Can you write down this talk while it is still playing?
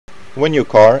When your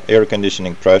car air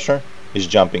conditioning pressure is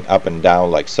jumping up and down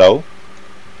like so,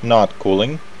 not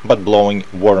cooling but blowing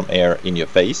warm air in your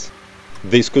face,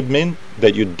 this could mean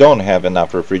that you don't have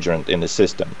enough refrigerant in the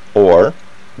system, or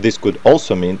this could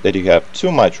also mean that you have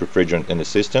too much refrigerant in the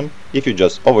system if you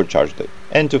just overcharged it.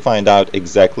 And to find out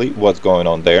exactly what's going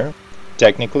on there,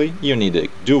 technically you need a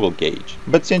dual gauge.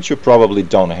 But since you probably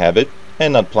don't have it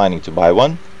and not planning to buy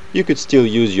one, you could still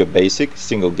use your basic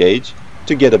single gauge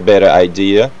to get a better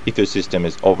idea if your system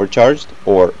is overcharged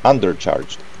or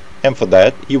undercharged. And for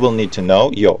that you will need to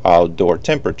know your outdoor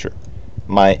temperature.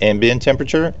 My ambient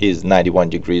temperature is 91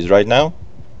 degrees right now,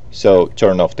 so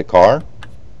turn off the car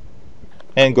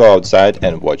and go outside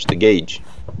and watch the gauge.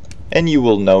 And you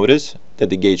will notice that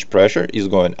the gauge pressure is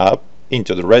going up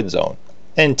into the red zone.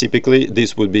 And typically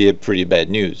this would be a pretty bad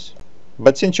news.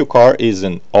 But since your car is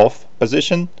in off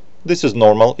position, this is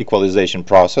normal equalization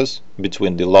process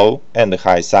between the low and the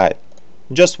high side.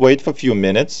 Just wait for a few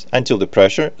minutes until the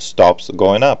pressure stops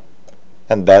going up.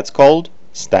 And that's called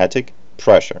static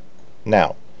pressure.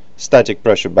 Now, static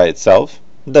pressure by itself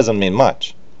doesn't mean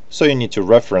much, so you need to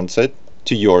reference it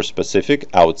to your specific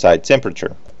outside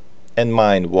temperature. And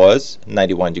mine was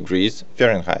 91 degrees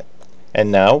Fahrenheit.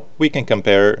 And now we can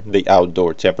compare the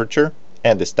outdoor temperature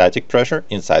and the static pressure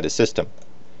inside the system.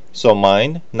 So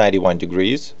mine, 91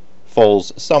 degrees,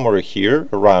 falls somewhere here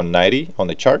around 90 on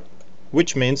the chart,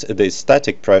 which means the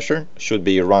static pressure should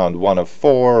be around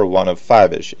 104 or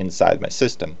 105ish inside my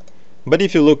system. But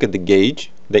if you look at the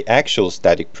gauge, the actual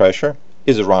static pressure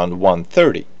is around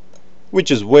 130,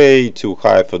 which is way too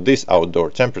high for this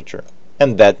outdoor temperature.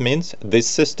 And that means this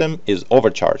system is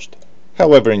overcharged.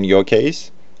 However, in your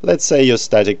case, let's say your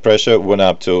static pressure went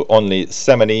up to only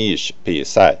 70-ish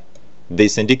psi.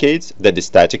 This indicates that the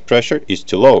static pressure is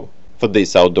too low for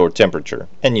this outdoor temperature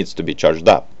and needs to be charged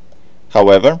up.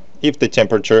 However, if the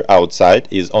temperature outside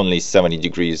is only 70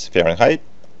 degrees Fahrenheit,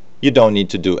 you don't need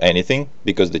to do anything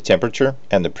because the temperature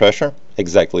and the pressure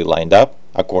exactly lined up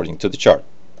according to the chart.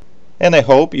 And I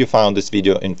hope you found this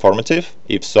video informative.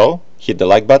 If so, hit the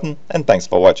like button and thanks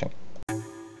for watching.